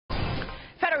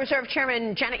Federal Reserve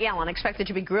Chairman Janet Yellen expected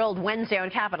to be grilled Wednesday on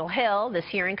Capitol Hill. This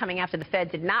hearing coming after the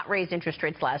Fed did not raise interest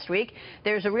rates last week.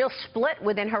 There's a real split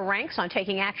within her ranks on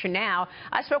taking action now.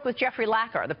 I spoke with Jeffrey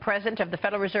Lacker, the president of the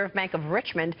Federal Reserve Bank of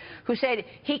Richmond, who said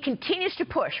he continues to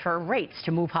push for rates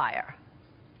to move higher.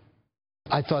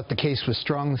 I thought the case was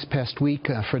strong this past week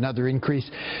for another increase.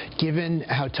 Given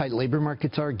how tight labor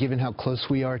markets are, given how close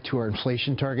we are to our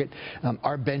inflation target,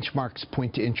 our benchmarks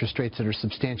point to interest rates that are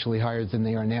substantially higher than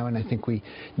they are now, and I think we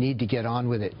need to get on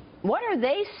with it. What are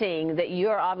they seeing that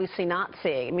you're obviously not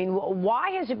seeing? I mean,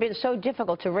 why has it been so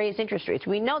difficult to raise interest rates?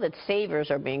 We know that savers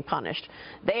are being punished.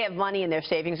 They have money in their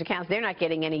savings accounts. They're not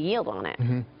getting any yield on it.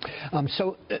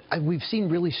 We've seen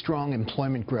really strong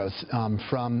employment growth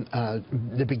from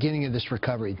the beginning of this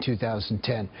recovery in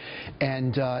 2010.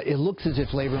 And it looks as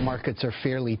if labor markets are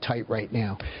fairly tight right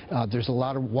now. There's a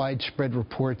lot of widespread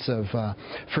reports of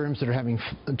firms that are having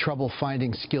trouble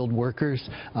finding skilled workers.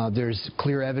 There's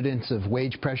clear evidence of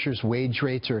wage pressure. Wage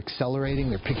rates are accelerating.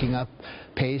 They're picking up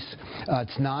pace.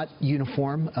 It's not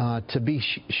uniform. To be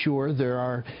sure, there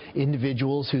are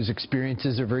individuals whose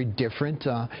experiences are very different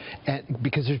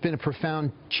because there's been a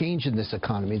profound change in this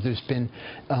economy. There's been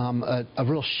a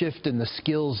real shift in the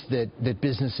skills that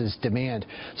businesses demand.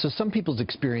 So some people's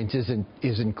experience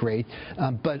isn't great,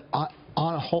 but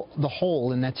on the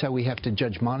whole, and that's how we have to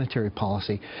judge monetary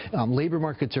policy, labor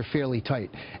markets are fairly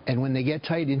tight. And when they get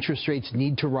tight, interest rates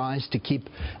need to rise to keep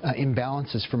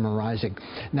imbalances from arising.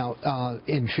 Now,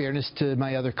 in fairness to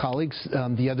my other colleagues,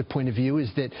 the other point of view is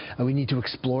that we need to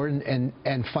explore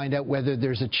and find out whether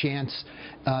there's a chance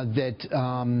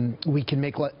that we can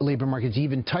make labor markets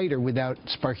even tighter without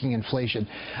sparking inflation.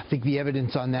 I think the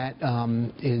evidence on that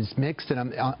is mixed,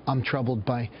 and I'm troubled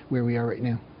by where we are right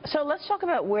now. So let's talk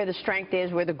about where the strength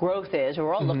is, where the growth is.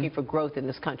 We're all looking for growth in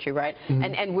this country, right?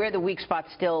 And where the weak spots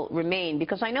still remain.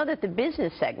 Because I know that the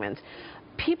business segments,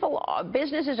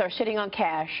 businesses are sitting on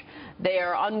cash. They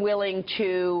are unwilling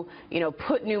to,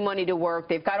 put new money to work.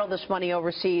 They've got all this money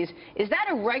overseas. Is that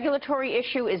a regulatory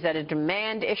issue? Is that a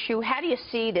demand issue? How do you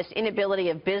see this inability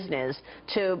of business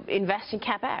to invest in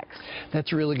CapEx?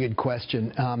 That's a really good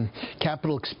question.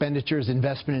 Capital expenditures,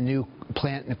 investment in new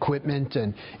plant and equipment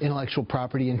and intellectual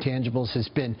property intangibles has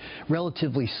been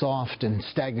relatively soft and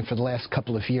stagnant for the last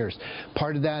couple of years.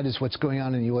 Part of that is what's going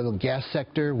on in the oil and gas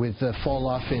sector with the fall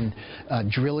off in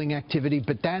drilling activity,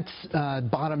 but that's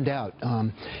bottomed out,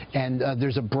 and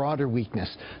there's a broader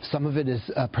weakness. Some of it is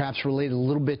perhaps related a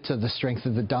little bit to the strength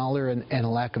of the dollar and a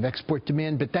lack of export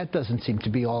demand, but that doesn't seem to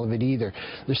be all of it either.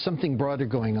 There's something broader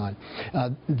going on.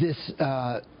 This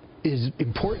is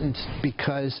important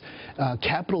because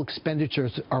capital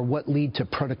expenditures are what lead to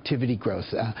productivity growth,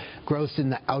 growth in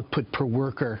the output per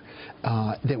worker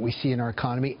that we see in our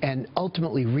economy, and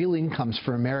ultimately real incomes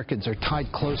for Americans are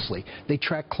tied closely. They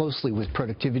track closely with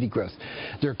productivity growth.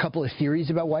 There are a couple of theories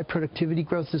about why productivity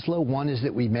growth is low. One is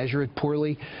that we measure it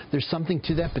poorly. There's something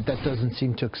to that, but that doesn't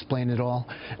seem to explain it all.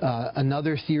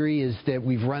 Another theory is that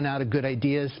we've run out of good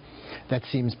ideas. That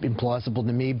seems implausible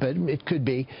to me, but it could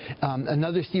be.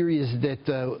 Another theory is that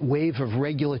the wave of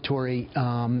regulatory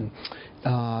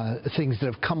things that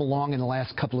have come along in the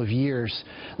last couple of years,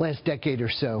 last decade or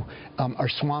so, are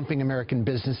swamping American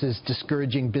businesses,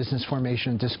 discouraging business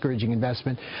formation and discouraging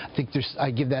investment. I think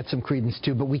I give that some credence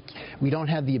too, but we don't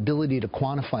have the ability to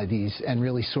quantify these and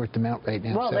really sort them out right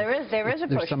now. Well, so there is a pushback.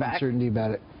 There's some uncertainty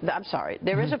about it. I'm sorry.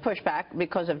 There is a pushback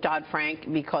because of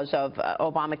Dodd-Frank, because of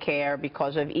Obamacare,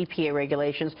 because of EPA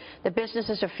regulations. The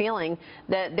businesses are feeling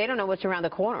that they don't know what's around the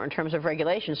corner in terms of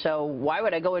regulation. So why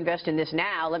would I go invest in this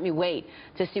now? Let me wait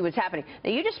to see what's happening. Now,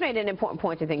 you just made an important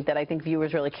point, I think, that I think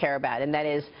viewers really care about, and that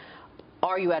is,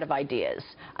 are you out of ideas?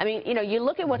 I mean, you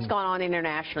look at what's going on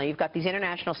internationally. You've got these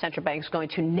international central banks going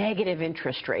to negative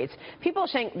interest rates. People are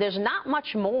saying there's not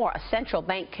much more a central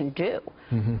bank can do.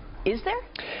 Is there?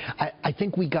 I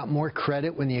think we got more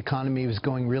credit when the economy was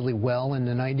going really well in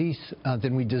the 90s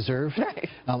than we deserved. Right.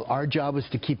 Our job was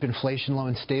to keep inflation low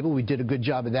and stable. We did a good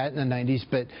job of that in the 90s,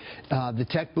 but the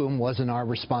tech boom wasn't our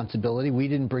responsibility. We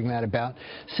didn't bring that about.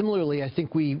 Similarly, I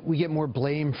think we get more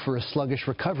blame for a sluggish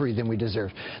recovery than we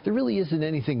deserve. There really isn't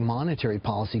anything monetary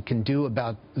policy can do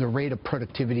about the rate of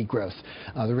productivity growth,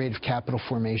 the rate of capital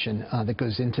formation that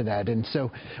goes into that. And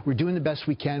so we're doing the best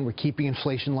we can. We're keeping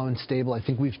inflation low and stable. I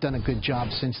think we've done a good job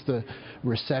since the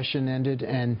recession ended,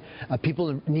 and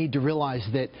people need to realize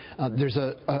that there's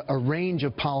a range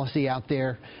of policy out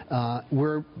there.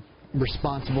 We're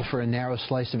responsible for a narrow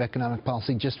slice of economic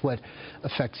policy, just what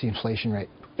affects the inflation rate.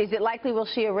 Is it likely we'll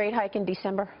see a rate hike in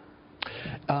December?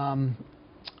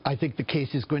 I think the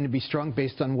case is going to be strong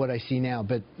based on what I see now,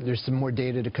 but there's some more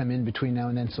data to come in between now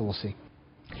and then, so we'll see.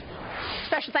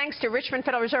 Special thanks to Richmond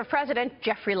Federal Reserve President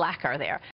Jeffrey Lacker there.